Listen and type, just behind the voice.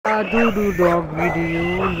A doo-doo dog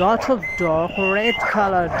video, lot of dog, red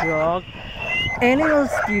color dog, animals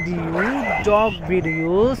video, dog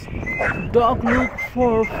videos, dog look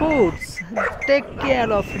for foods, take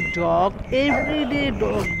care of dog, everyday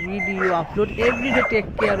dog video upload, everyday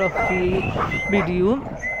take care of the video,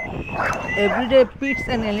 everyday pets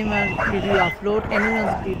and animals video upload,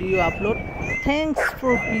 animals video upload. Thanks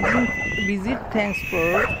for visit, thanks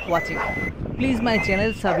for watching. Please my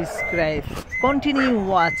channel subscribe. Continue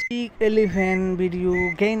watching elephant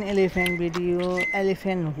video, gain elephant video,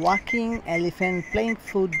 elephant walking, elephant playing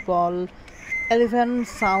football, elephant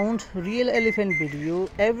sound, real elephant video,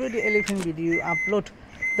 everyday elephant video upload.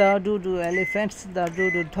 The doo-doo elephants, the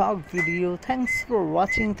doo-doo dog video. Thanks for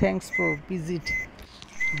watching, thanks for visit.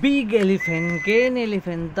 Big elephant, gain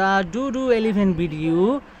elephant, the doo-doo elephant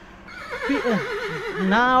video.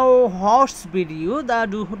 Now horse video, the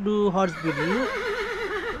doo-doo horse video.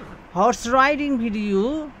 Horse riding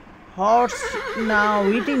video, horse now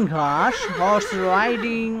eating grass, horse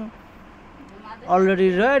riding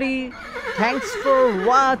already ready. Thanks for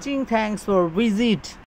watching, thanks for visit.